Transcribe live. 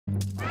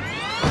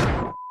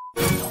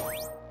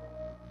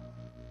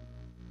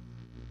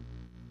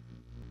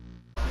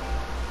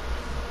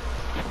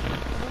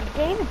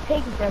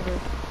taking forever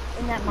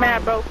in that mine.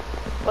 Mad, bro.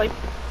 Like,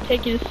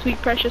 taking his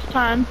sweet precious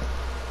time.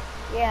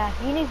 Yeah,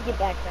 he needs to get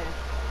back fast.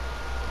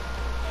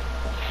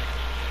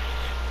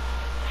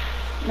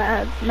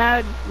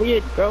 Mad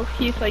weird, bro.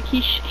 He's like,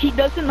 he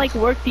doesn't like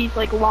work these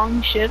like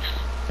long shifts.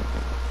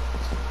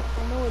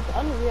 I know, it's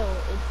unreal.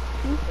 It's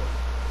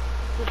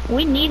stupid.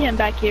 We need him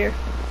back here.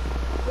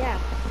 Yeah.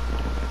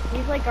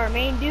 He's like our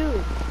main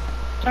dude.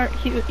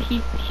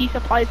 He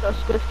supplies us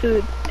with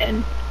food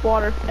and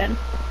water and.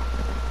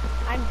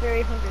 I'm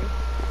very hungry.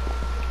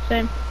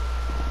 Same.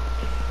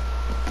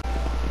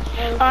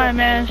 Oh, Alright,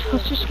 man.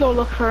 Let's just go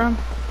look for him.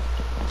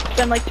 It's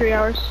been like 3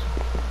 hours.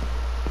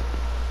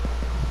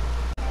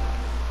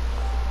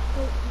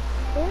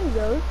 There he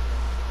goes.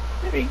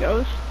 There he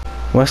goes.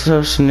 What's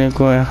up,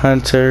 Shaniqua and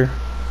Hunter?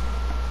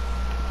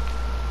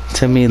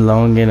 To me,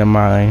 long in the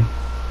mine.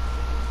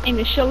 Name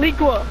is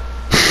Shaliqua.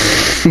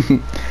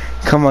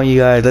 Come on, you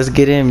guys, let's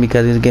get in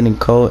because it's getting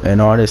cold and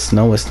all this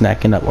snow is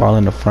snacking up all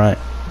in the front.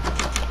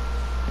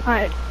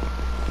 Alright.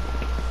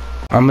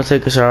 I'm gonna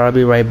take a shower. I'll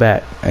be right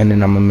back, and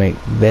then I'm gonna make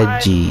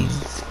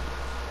veggies.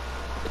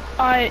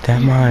 Alright.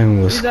 That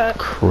mine was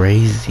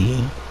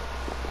crazy.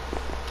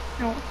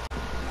 No.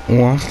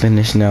 Well, I'm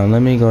finished now.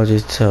 Let me go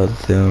just tell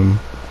them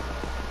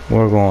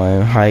we're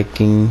going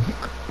hiking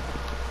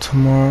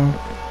tomorrow.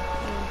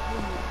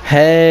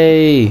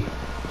 Hey,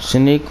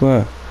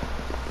 Shaniqua,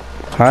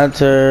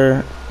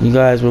 Hunter, you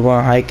guys, we're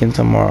going hiking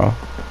tomorrow.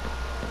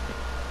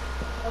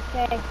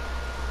 Okay.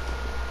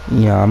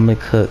 Yeah, I'm gonna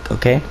cook,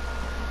 okay?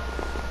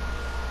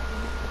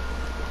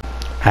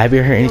 Have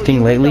you heard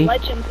anything lately? The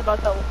legends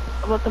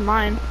about the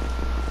mine.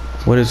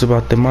 What is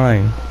about the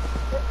mine?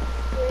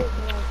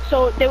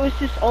 So there was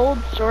this old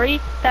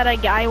story that a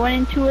guy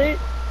went into it,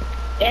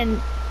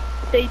 and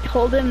they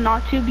told him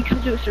not to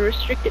because it was a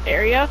restricted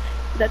area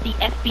that the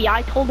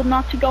FBI told him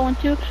not to go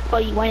into,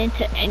 but he went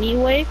into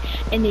anyway,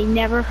 and they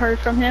never heard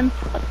from him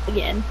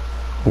again.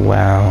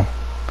 Wow.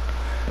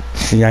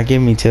 See, y'all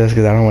give me chills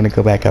because I don't want to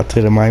go back out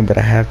to the mine, but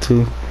I have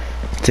to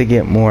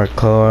get more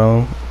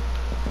coal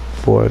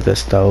for the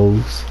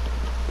stoves.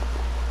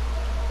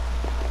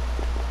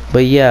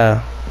 But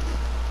yeah,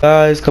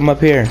 guys, come up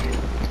here.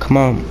 Come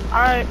on.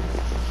 Alright.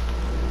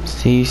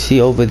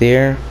 See over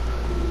there?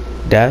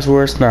 That's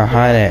where it's not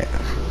hot at.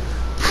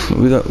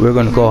 We're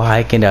gonna go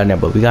hiking down there,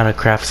 but we gotta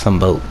craft some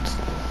boats.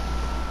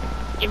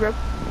 Hey, bro.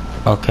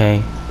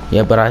 Okay.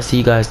 Yeah, but I see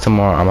you guys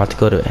tomorrow. I'm about to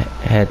go to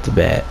head to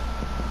bed.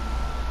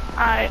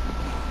 Alright.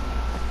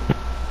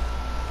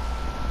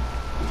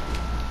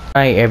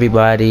 Night,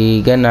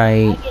 everybody. Good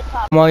night.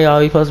 Come on, y'all.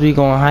 We supposed to be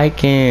going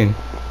hiking.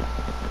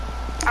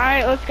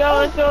 Alright, let's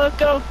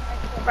go.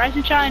 Rise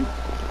and shine.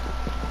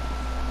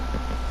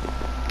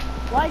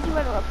 Why'd you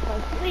interrupt my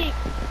sleep?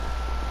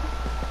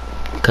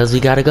 Cause we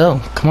gotta go.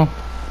 Come on.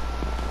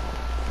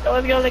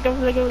 Let's go.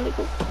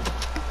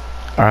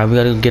 Alright, we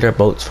gotta get our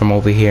boats from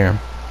over here.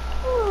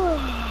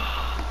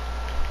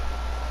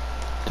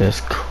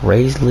 Just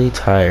crazily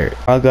tired.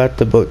 I got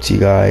the boats, you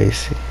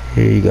guys.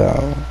 Here you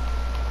go.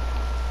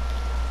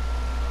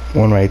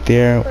 One right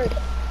there.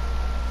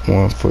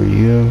 One for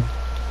you.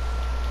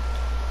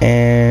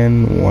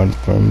 And one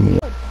for me.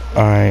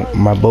 Alright,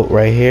 my boat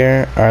right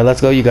here. Alright,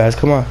 let's go, you guys.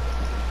 Come on.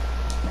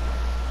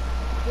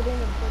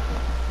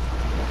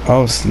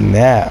 Oh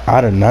snap,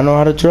 I do not know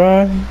how to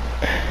drive.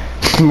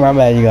 My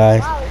bad, you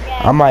guys.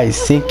 I might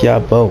sink y'all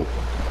boat.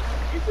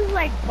 This is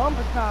like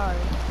bumper cars.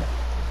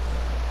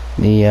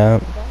 Yeah.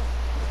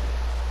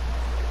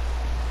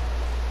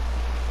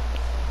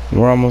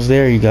 We're almost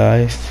there, you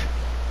guys.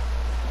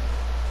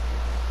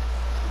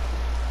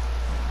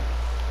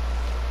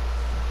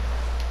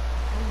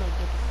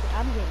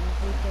 I'm getting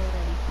sleepy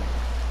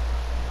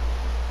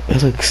already.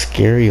 It looks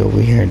scary over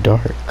here in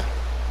dark.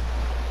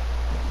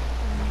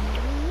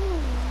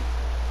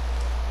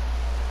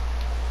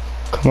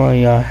 Come on,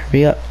 y'all,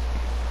 hurry up.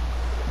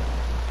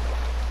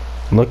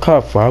 Look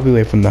how far we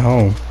away from the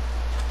home.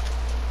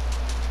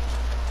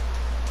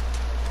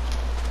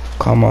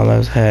 Come on,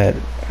 let's head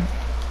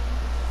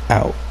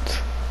out.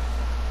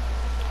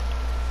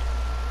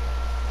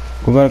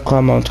 We're gonna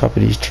climb on top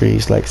of these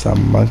trees like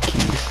some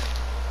monkeys.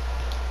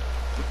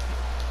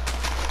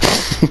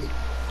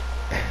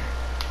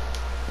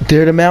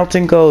 There the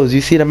mountain goes.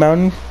 You see the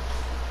mountain?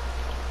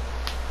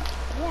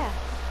 Yeah.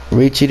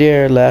 Reachy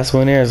there. Last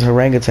one there is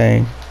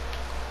orangutan.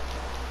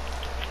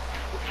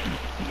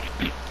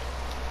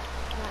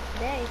 Not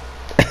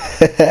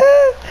today.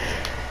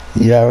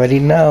 You already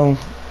know.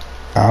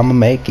 I'ma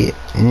make it.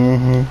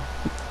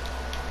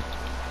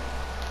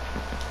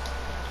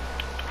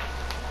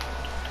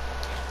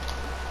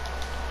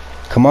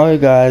 Come on, you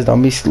guys.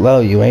 Don't be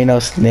slow. You ain't no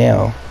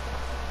snail.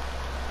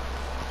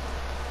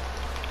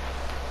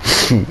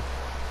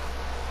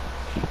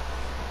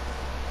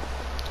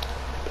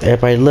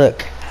 Everybody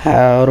look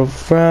out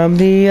from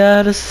the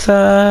other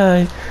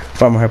side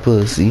from her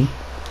pussy.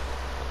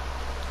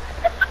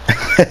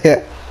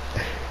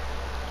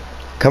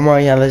 Come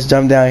on, y'all, let's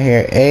jump down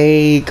here.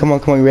 Hey, come on,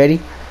 you ready?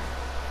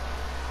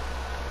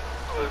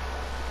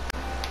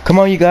 Come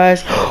on, you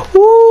guys.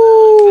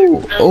 Woo!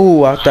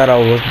 Oh, I thought I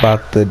was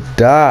about to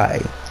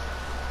die.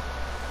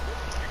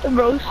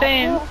 Bro,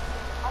 same.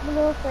 I'm a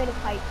little afraid of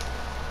heights.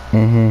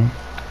 Same,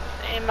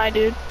 my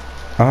dude.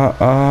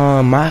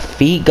 My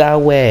feet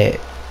got wet.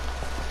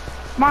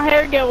 My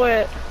hair get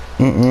wet.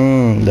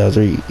 Those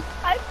are,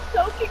 I'm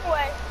soaking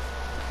wet.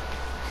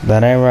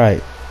 that ain't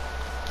right.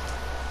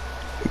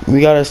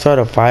 We gotta start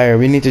a fire.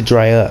 We need to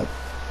dry up.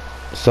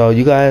 So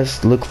you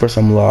guys look for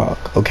some log,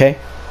 okay?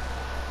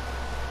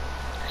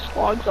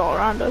 Logs all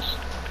around us.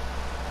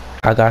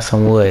 I got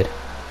some wood.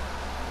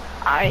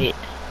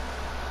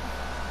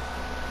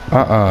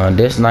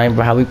 This night,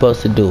 how we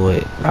supposed to do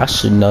it? I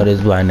should know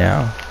this by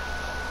now.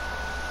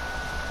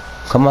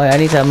 Come on,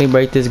 anytime we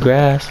break this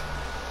grass.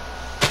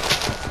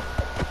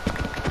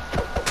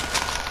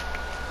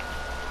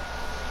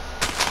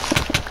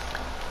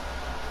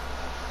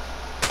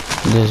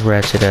 This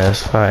ratchet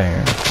ass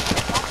fire.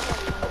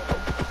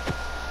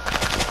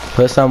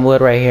 Put some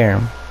wood right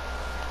here.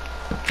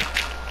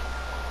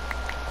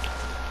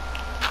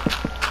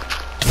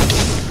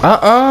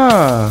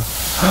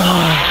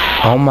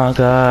 Oh my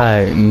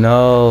god,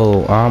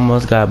 no. I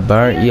almost got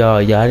burnt,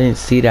 y'all. Y'all didn't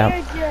see that.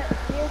 You're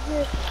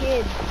just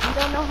kids. You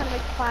don't know how to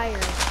make fire.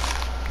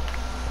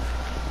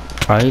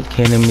 Are you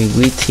kidding me?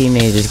 We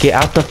teenagers. Get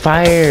out the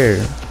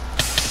fire.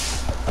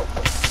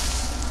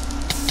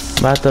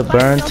 About to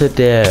burn to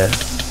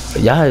death.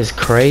 Y'all is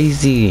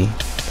crazy.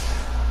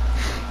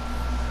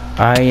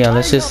 Alright, yeah,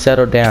 let's just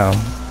settle down.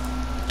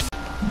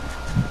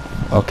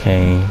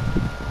 Okay.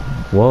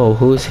 Whoa,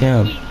 who's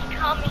him?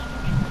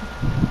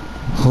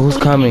 Who's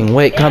coming?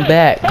 Wait, come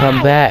back.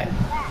 Come back.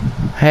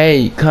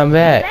 Hey, come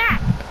back.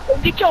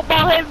 Get your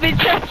ball head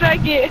bitch ass back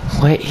here.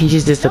 Wait, he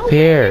just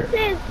disappeared.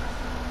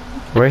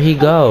 Where'd he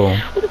go?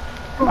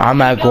 I'm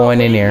not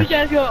going in there.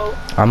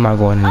 I'm not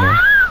going in there.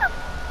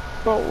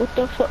 Bro, what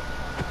the fuck?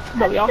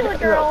 Bro, I'm still a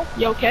girl.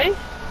 You okay?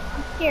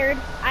 I'm scared.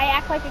 I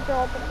act like a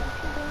girl, but I'm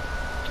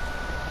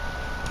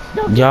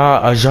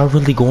Y'all, are y'all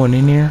really going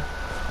in there?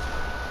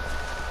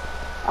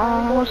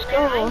 Let's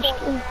go.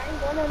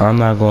 I'm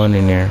not going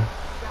in there.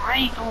 I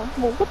ain't going.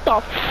 Well, what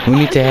the fuck? We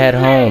need to head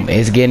home.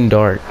 It's getting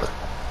dark.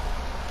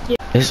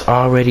 It's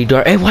already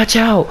dark. Hey, watch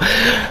out!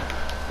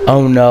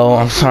 Oh no,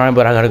 I'm sorry,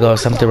 but I gotta go.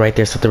 Something right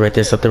there, something right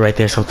there, something right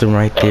there, something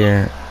right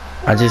there.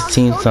 I just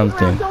seen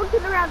something. Don't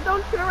turn around,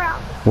 don't turn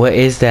around. What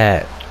is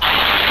that?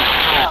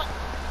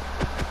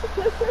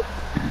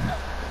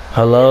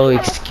 Hello,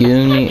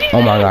 excuse me.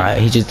 Oh my god,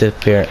 he just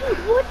disappeared.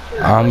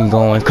 I'm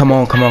going. Come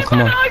on, come on,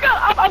 come on.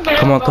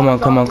 Come on, come on,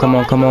 come on, come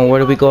on, come on. Where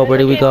do we go? Where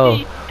do we go?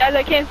 Guys,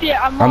 I can't see it.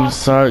 I'm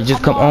sorry.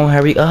 Just come on,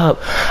 hurry up.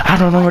 I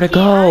don't know where to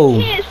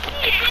go.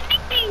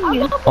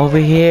 Over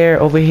here,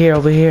 over here,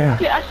 over here.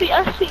 Yeah, I see,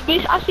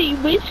 bitch. I see you,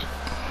 bitch.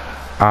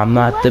 I'm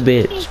not the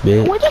bitch,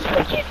 bitch. What the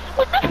fuck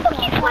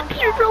is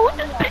here, bro? What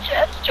this bitch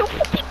ass your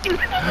fucking dude?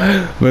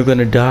 We're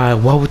gonna die.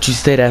 Why would you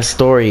say that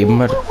story?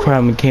 Murder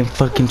crime became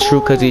fucking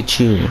true cause it's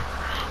you.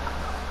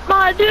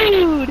 My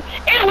dude,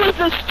 it was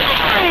a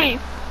story.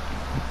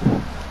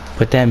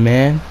 But that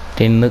man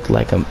didn't look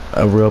like a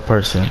real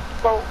person.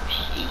 Bro,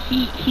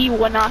 he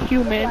was not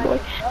human, boy.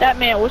 That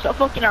man was a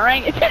fucking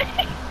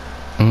orangutan.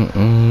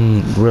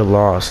 We're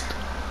lost.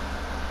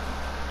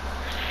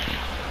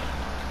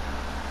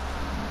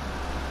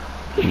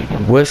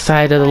 What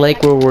side of the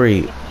lake were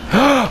we?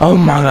 Oh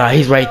my god,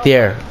 he's right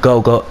there.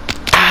 Go, go.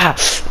 Ah!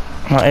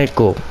 My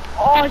ankle.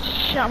 Oh,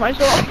 shit,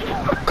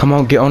 myself. Come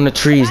on, get on the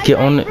trees. Get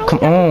on the. Come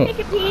on.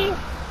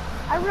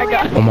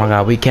 Oh my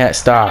god, we can't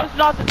stop. It's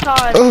not the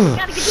time. We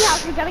gotta get to the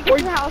house, we gotta get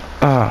to the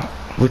house.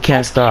 We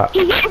can't stop.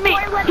 He hit me.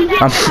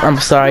 I'm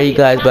sorry, you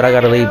guys, but I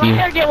gotta leave you.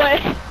 Get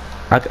away.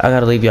 I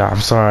gotta leave y'all.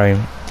 I'm sorry.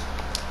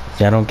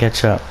 Yeah, don't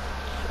catch up.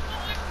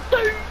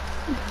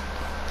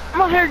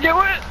 My hair get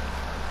wet.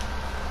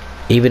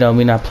 Even though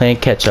we're not playing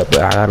catch up,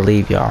 but I gotta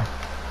leave y'all.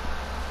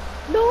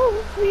 No,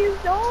 please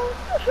don't.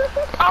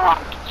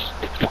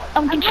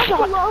 I'm just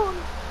shot. alone.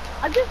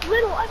 I'm just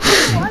little. I'm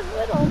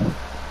little.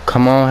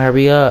 Come on,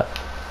 hurry up.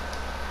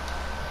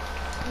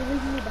 You're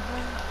leaving me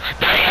behind.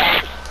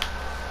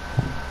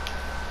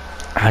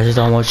 I just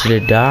don't want you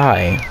to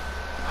die.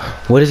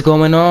 What is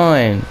going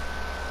on?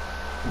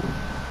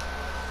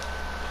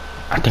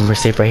 I think we're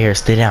safe right here.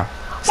 Stay down.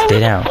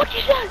 Stay down.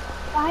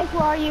 Guys,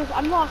 where are you?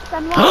 I'm lost.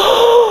 I'm lost.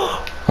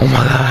 Oh my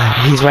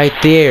god, he's right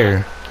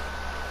there.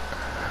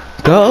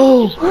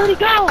 Go. Where'd he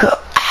go? Go.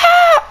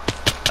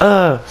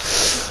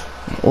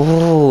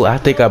 Oh, I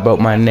think I broke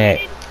my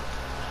neck.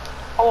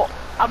 Oh,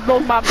 I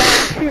broke my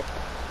back.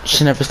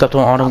 She never stepped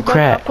on all them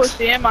cracks. I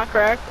pussy in my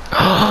crack.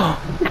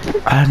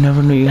 I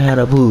never knew you had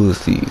a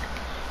pussy.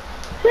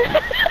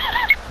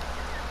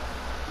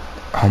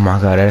 Oh my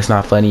god, that's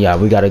not funny, y'all.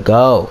 We gotta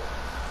go.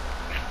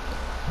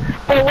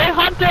 Oh, wait,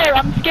 Hunter,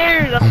 I'm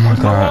scared. Oh my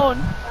I'm god.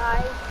 alone.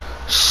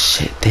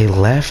 Shit, they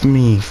left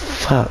me.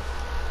 Fuck.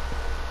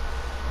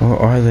 Where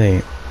are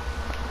they?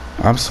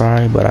 I'm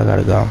sorry, but I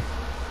gotta go.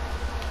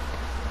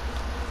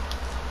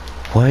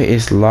 What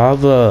is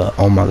lava?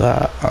 Oh my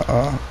god.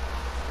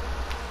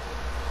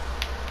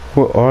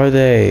 Where are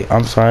they?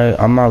 I'm sorry,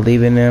 I'm not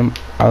leaving them.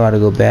 I gotta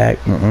go back.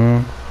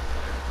 I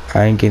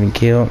I ain't getting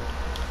killed.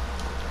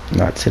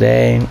 Not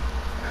today.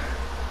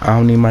 I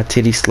don't need my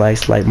titty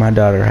sliced like my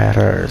daughter had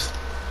hers.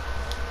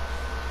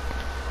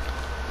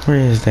 Where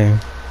is they?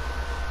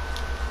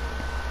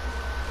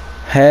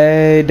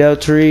 Hey,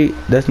 Deltree.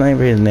 That's not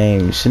even his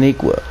name.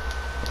 Shaniqua.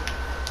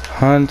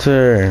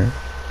 Hunter.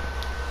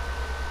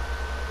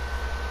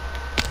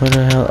 Where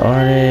the hell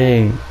are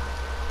they?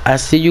 I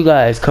see you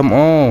guys. Come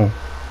on.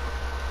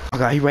 Oh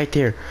God, he right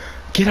there.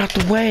 Get out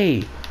the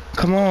way.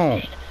 Come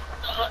on.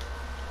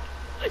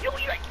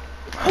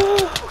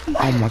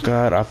 Oh my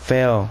God, I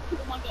fell. Oh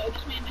my God,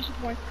 this man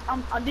disappointed.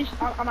 I'm out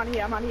of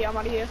here. I'm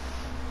out of here.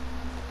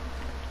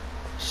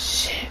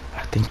 Shit,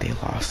 I think they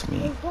lost me.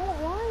 Hey,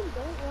 don't run.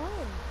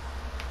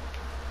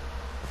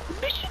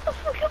 Bitch, shut the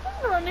fuck up,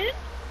 I'm running.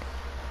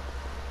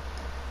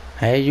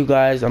 Hey, you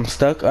guys, I'm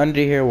stuck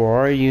under here. Where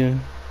are you?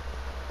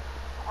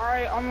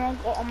 Alright, I'm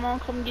gonna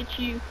come get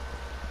you.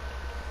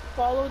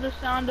 Follow the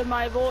sound of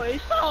my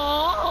voice.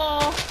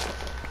 Oh.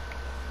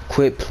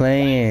 Quit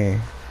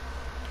playing.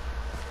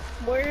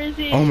 Where is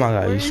he? Oh my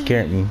God, you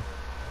scared me.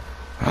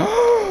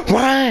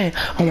 Run!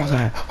 Oh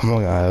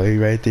my God, he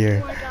right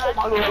there.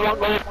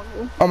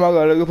 Oh my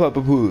God, look at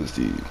Papa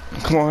Pussy.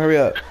 Come on, hurry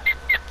up.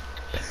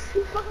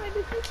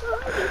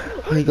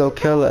 He go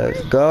kill us.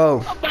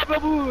 Go.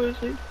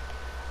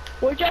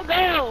 Where'd y'all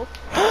go?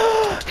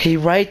 He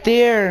right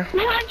there.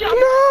 Behind y'all.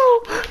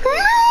 No.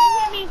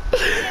 Me.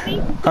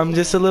 I'm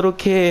just a little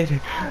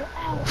kid.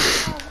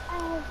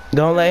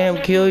 Don't let him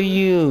kill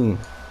you.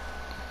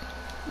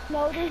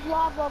 No, there's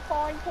lava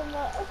falling from the.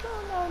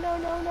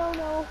 Oh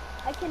no.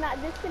 I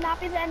cannot. This cannot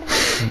be the end of it.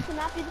 This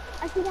cannot be.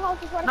 I see the house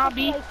is right across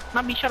the lake.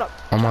 Not be. Shut up.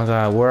 Oh my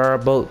God, where are our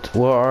boats?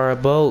 Where are our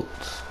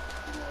boats?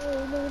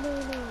 No.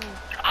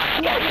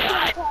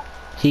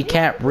 He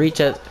can't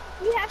reach us.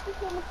 You have to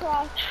swim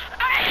across.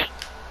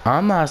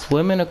 I'm not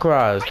swimming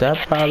across.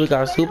 That probably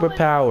got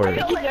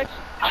superpowers.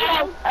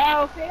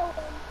 Ow.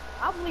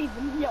 I'm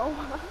leaving, yo.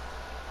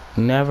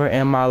 Never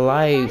in my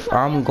life.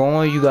 I'm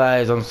going, you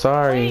guys. I'm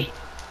sorry. Wait.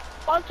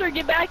 Monster,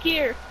 get back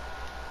here.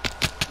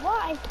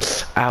 Why?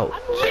 Out.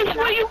 Where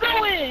are you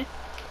going?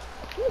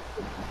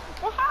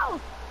 The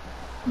house.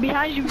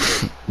 Behind you.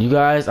 You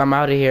guys, I'm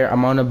out of here.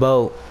 I'm on a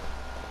boat.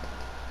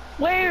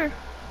 Where?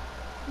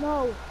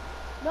 No.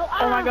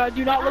 Oh my God,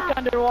 do not look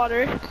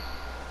underwater.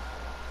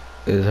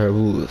 It's her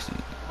pussy.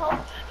 Help,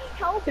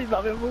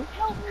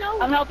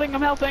 no. I'm helping.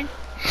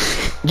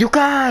 You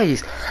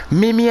guys,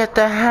 meet me at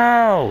the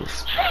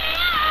house.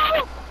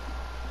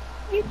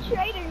 You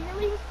traitor, you're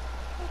leaving.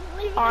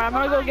 Alright, I'm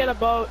gonna go get a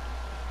boat.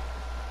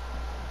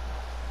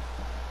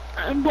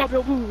 And Bob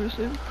your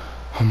pussy.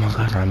 Oh my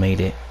God, I made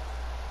it.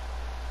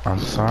 I'm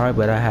sorry,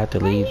 but I had to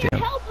leave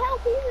them.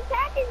 Help, he's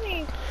attacking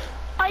me.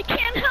 I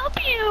can't help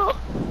you.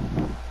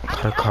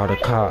 Gotta call the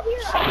cops.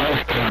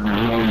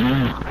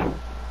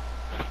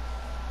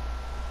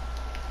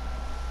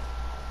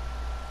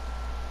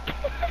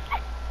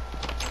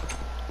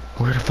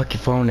 Where the fuck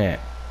your phone at?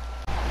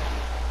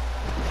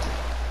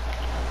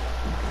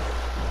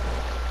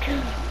 I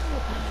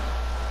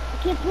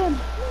can't swim.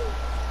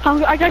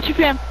 I got you,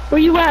 fam.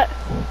 Where you at?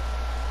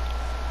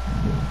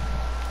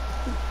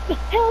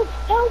 Help.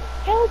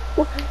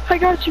 I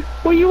got you.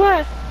 Where you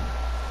at?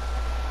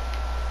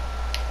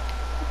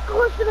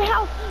 Close to the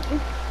house.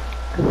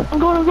 I'm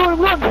going.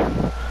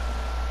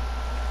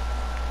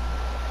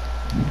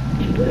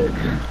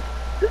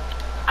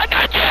 I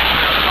got you!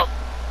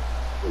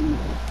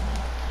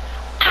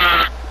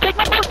 Ah! Take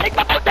my boat!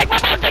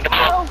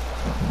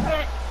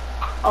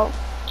 Oh.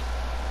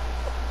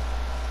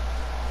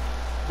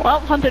 Well,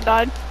 Hunter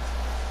died.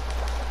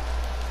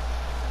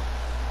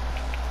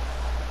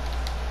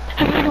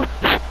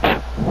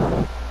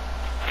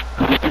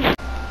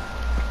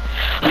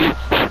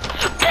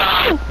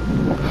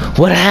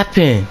 What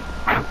happened?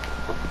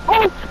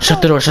 Oh!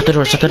 Shut the door. He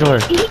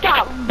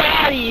got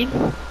bodied.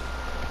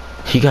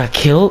 He got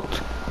killed?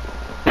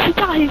 He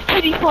got his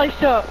titty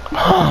sliced up.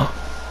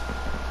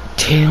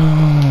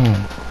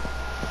 Damn.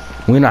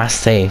 We're not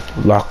safe.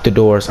 Lock the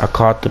doors. I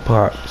called the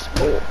cops.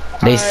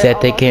 They said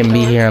they can't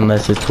be here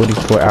unless it's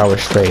 24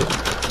 hours straight.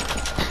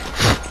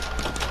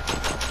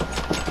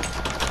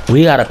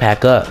 We gotta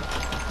pack up.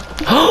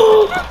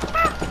 Oh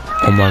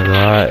my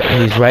God.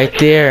 He's right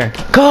there.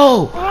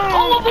 Go!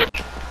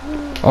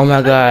 Oh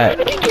my God.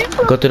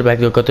 Go to the back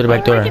door.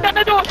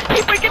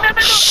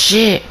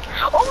 Shit.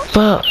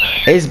 Fuck.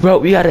 It's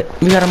broke. We gotta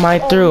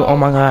mine through. Oh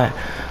my God.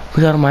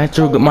 We gotta mine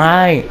through.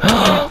 Mine.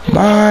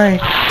 Mine.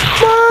 Oh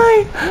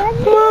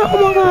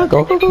my God.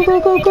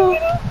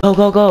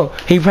 Go.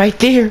 He right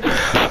there.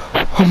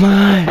 Oh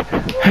my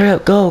God. Hurry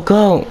up. Go.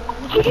 Open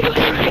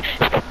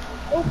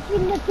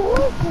the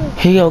door.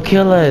 He gonna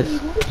kill us.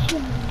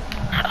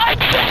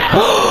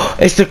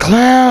 It's the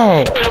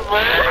clown.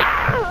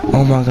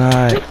 Oh my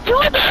God.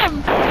 Kill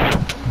them!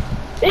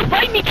 They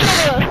fighting each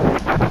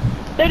other!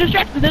 They're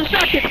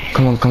distracted!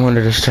 Come on,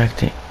 they're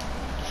distracted.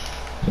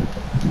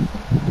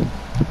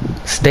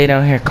 Stay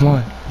down here, come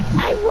on.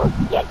 I will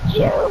get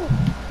you.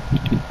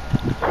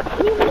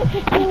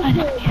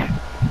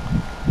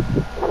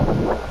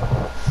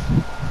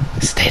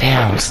 Stay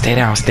down, stay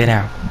down, stay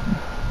down.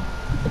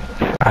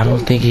 I don't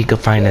think he could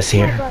find us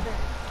here.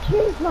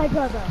 Here's my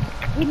brother.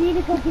 We need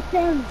to go get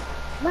them.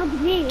 Not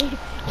me.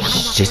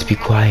 Shh, just be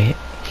quiet.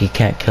 He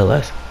can't kill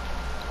us.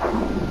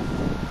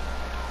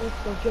 Let's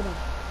go get him.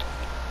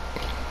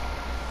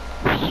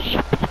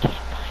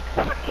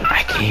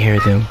 I can hear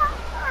them.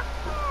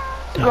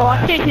 Bro, I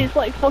hate his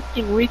like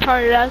fucking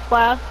retarded ass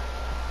laugh.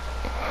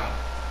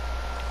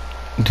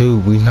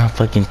 Dude, we're not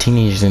fucking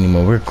teenagers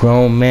anymore. We're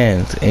grown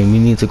men, and we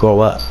need to grow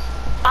up.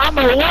 I'm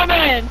a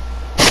woman!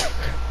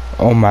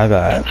 Oh my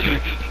god.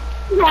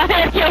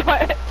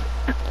 What?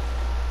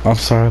 I'm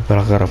sorry, but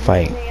I gotta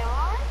fight. They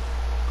are?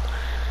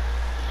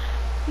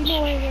 You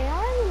know where they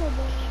are, little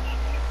boy?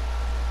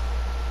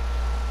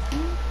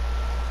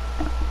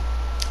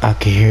 I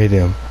can hear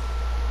them.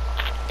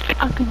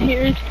 I can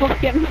hear his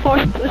fucking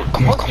voices.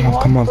 Come on, come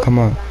on, come on, come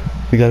on.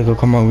 We gotta go,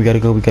 come on, we gotta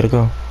go, we gotta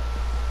go.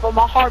 But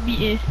my heart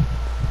beating.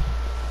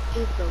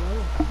 Here's the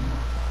way.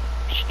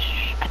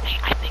 Shh, I think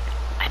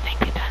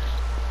it does.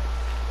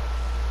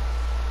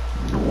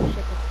 I wish I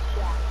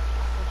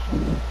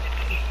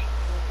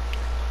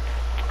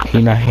could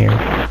He's not here.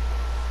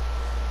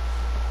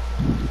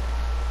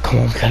 Come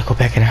on, we gotta go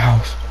back in the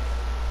house.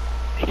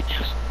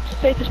 Just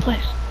save this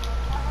place.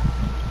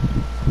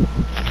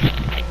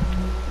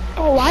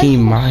 Oh, why He is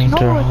mined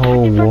snow our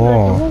whole attacking from the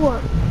wall.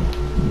 door?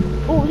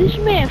 Oh, this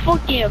man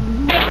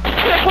fucking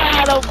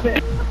wide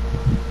open.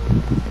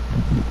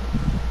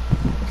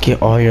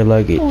 Get all your Oh,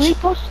 he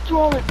luggage. busted through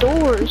all the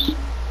doors.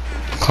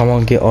 Come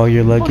on, get all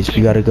your luggage.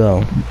 We gotta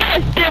go.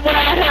 I said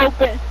wide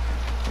open.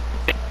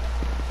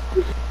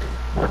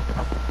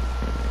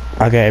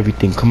 I got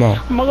everything. Come on.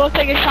 I'm gonna go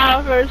take a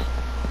shower first.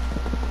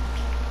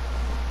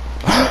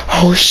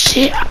 Oh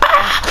shit!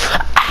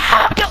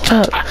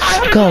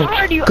 Go,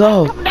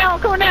 go. Come down,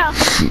 come down.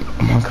 Oh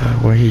my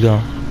god, where he go?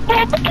 Oh,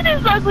 look at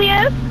his ugly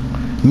ass.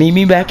 Meet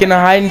me back in the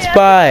hiding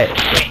spot.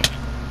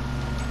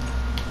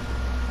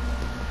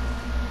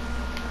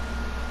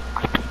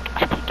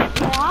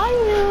 Where are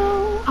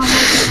you? I'm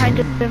right behind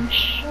him.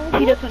 Shh.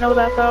 He doesn't know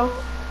that though.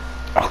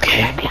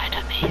 Okay. Right behind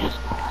him, he is.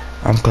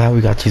 I'm glad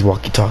we got these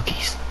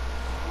walkie-talkies.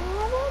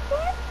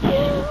 You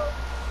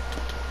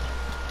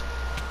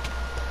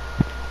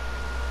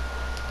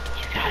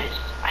guys,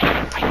 I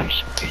hear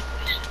some weird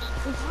voices.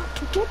 We have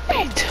to get Me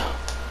them. too.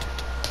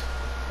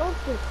 Don't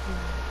get them.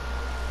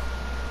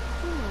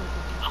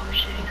 Oh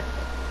shit.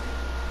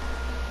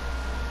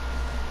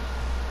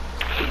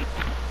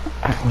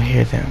 I don't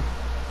hear them.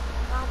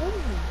 Not in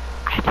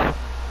here.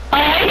 Oh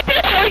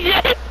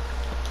shit!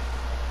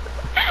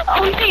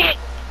 Oh shit!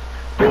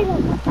 Get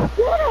him.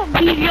 Get him.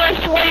 He's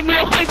gonna slay me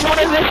like one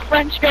of his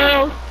French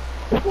girls.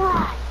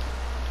 God.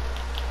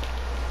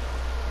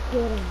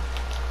 Get him.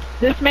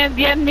 This man's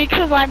getting me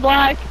because I'm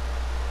black.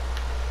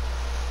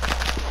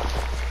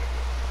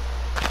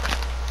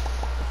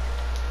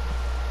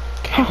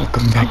 Okay,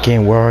 come back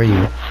in. Where are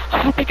you?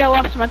 I think I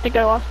lost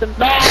him.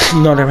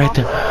 No, they're right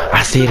there.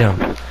 I see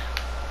them.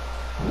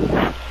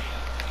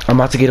 I'm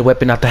about to get a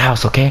weapon out the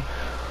house, okay?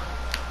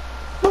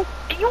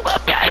 You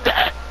got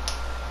that.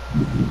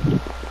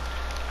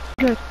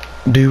 Good.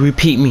 Do you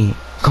repeat me?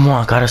 Come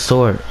on, I got a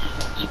sword.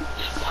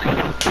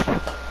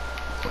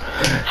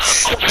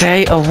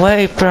 Stay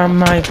away from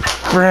my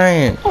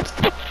friend.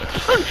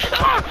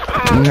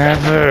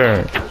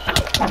 Never.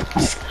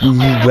 You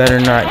better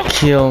not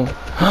kill.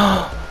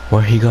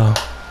 Where'd he go?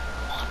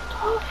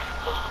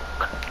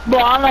 Bro,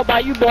 I don't know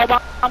about you, boy,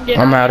 but I'm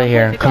getting I'm out of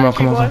here. Come on,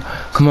 come on, come on.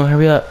 Come on,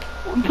 hurry up.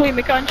 I'm fleeing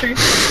the country.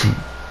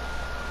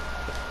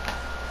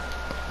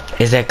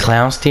 Is that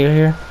clown still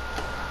here?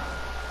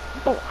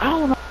 Oh, I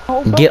don't know.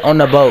 Bro. Get on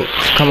the boat.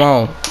 Come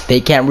on. They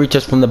can't reach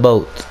us from the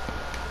boat.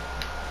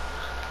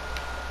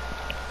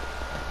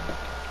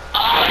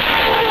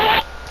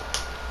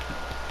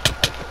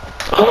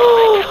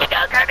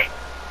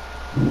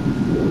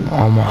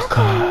 Oh my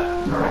god.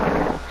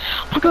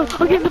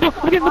 I'll get in the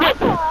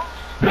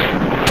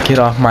boat. Get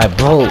off my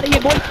boat. Yeah,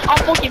 boy.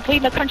 I'm fucking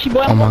fleeing the country,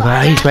 boy. Oh my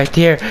god, he's right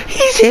there.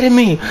 He's hitting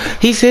me.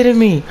 He's hitting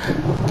me.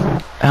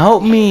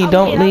 Help me.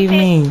 Don't leave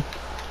me.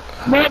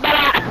 Where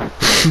that?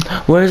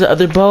 Where's the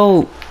other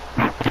boat?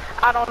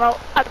 I don't know.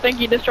 I think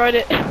he destroyed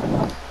it.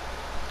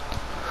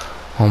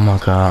 Oh my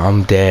god,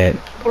 I'm dead.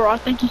 Bro, I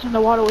think he's in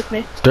the water with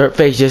me.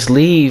 Dirtface, just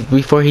leave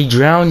before he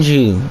drowns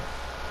you.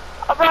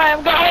 Alright,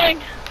 I'm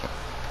going.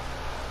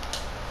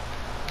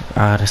 I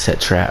gotta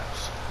set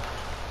traps.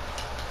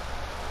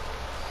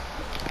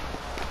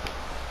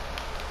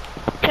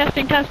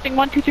 Testing.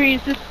 1, 2, 3.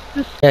 Is this?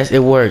 Yes, it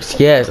works.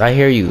 Yes, I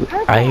hear you.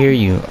 I hear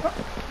you.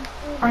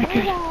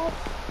 Okay.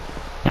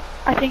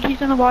 I think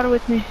he's in the water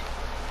with me.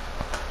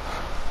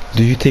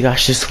 Do you think I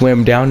should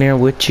swim down there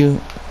with you?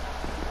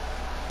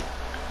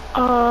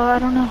 I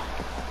don't know.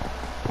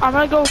 I'm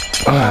gonna go.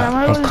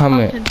 I'm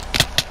coming.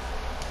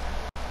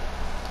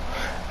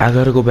 I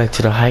gotta go back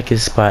to the hiking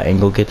spot and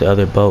go get the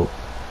other boat.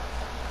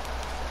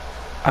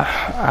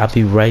 I'll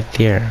be right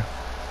there.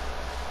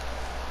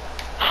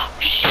 Oh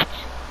shit.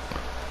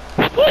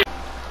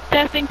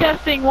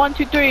 Testing. 1,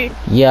 2, 3.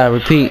 Yeah,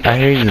 repeat. I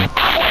hear you.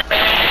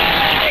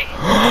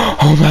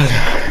 Oh my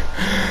god.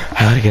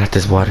 I gotta get out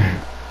this water.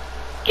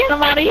 Get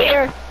him out of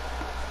here.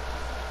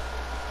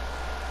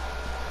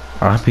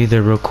 I'll be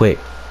there real quick.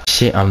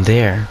 Shit, I'm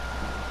there.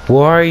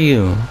 Where are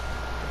you?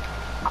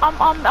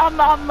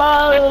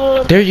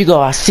 There you go,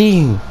 I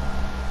see you.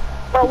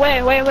 Bro, wait.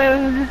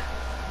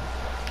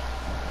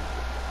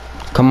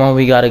 Come on,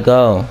 we gotta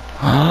go.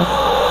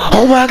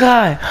 Oh my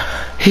god!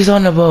 He's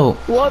on the boat.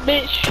 What,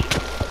 bitch?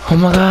 Oh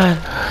my god.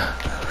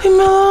 Leave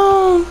me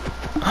alone.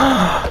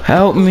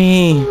 Help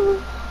me.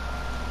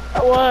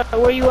 What?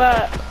 Where you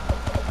at?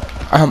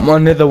 I'm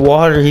under the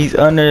water. He's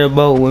under the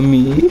boat with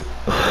me.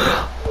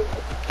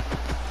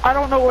 I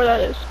don't know where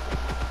that is.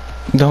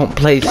 Don't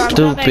play I'm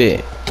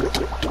stupid.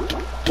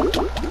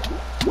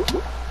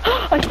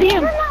 I see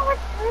him. We're not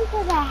return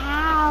to the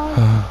house.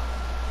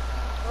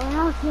 Or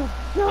else you'll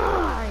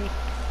die.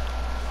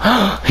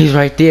 He's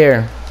right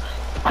there.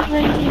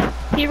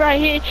 He right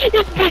here.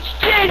 This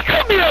bitch dead.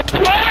 Come here,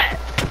 brat.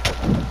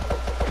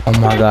 Oh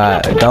my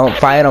god. Don't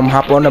fight him.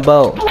 Hop on the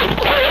boat.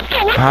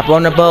 Hop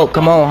on the boat.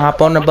 Come on.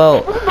 Hop on the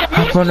boat.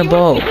 Hop on the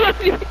boat.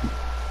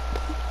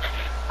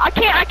 I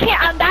can't.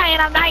 I'm dying.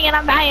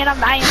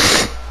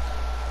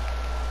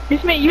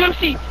 This man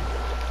UFC.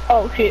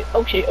 Oh shit,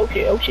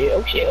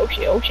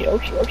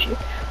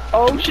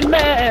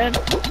 man.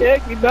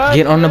 Take me back.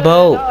 Get on the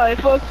boat. I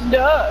fucking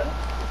die.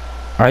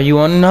 Are you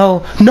on?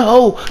 No.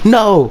 No.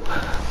 No.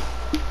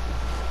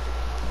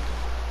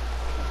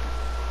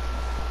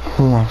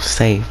 Oh, I'm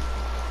safe.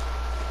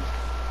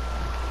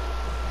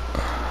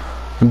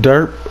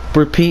 Derp.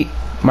 Repeat.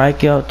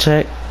 Michael,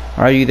 check.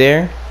 Are you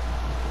there?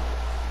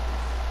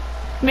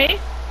 Me?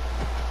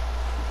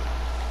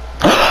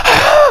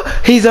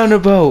 He's on the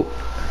boat.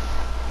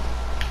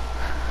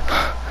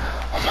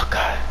 Oh my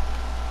god.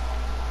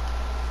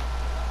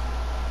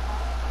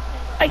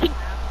 I can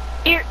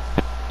hear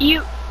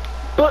you,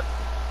 but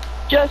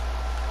just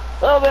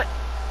a little bit.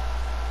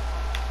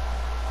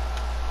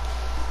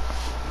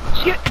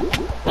 Shit.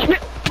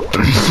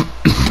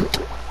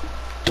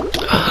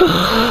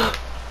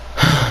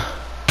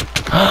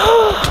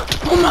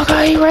 Oh my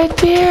god, he right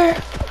there.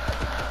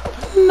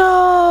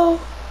 No.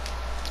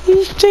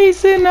 He's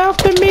chasing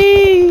after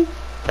me.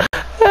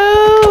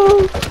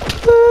 Oh.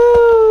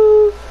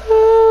 Oh.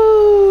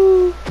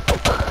 Oh.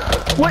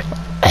 What?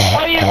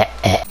 Are you?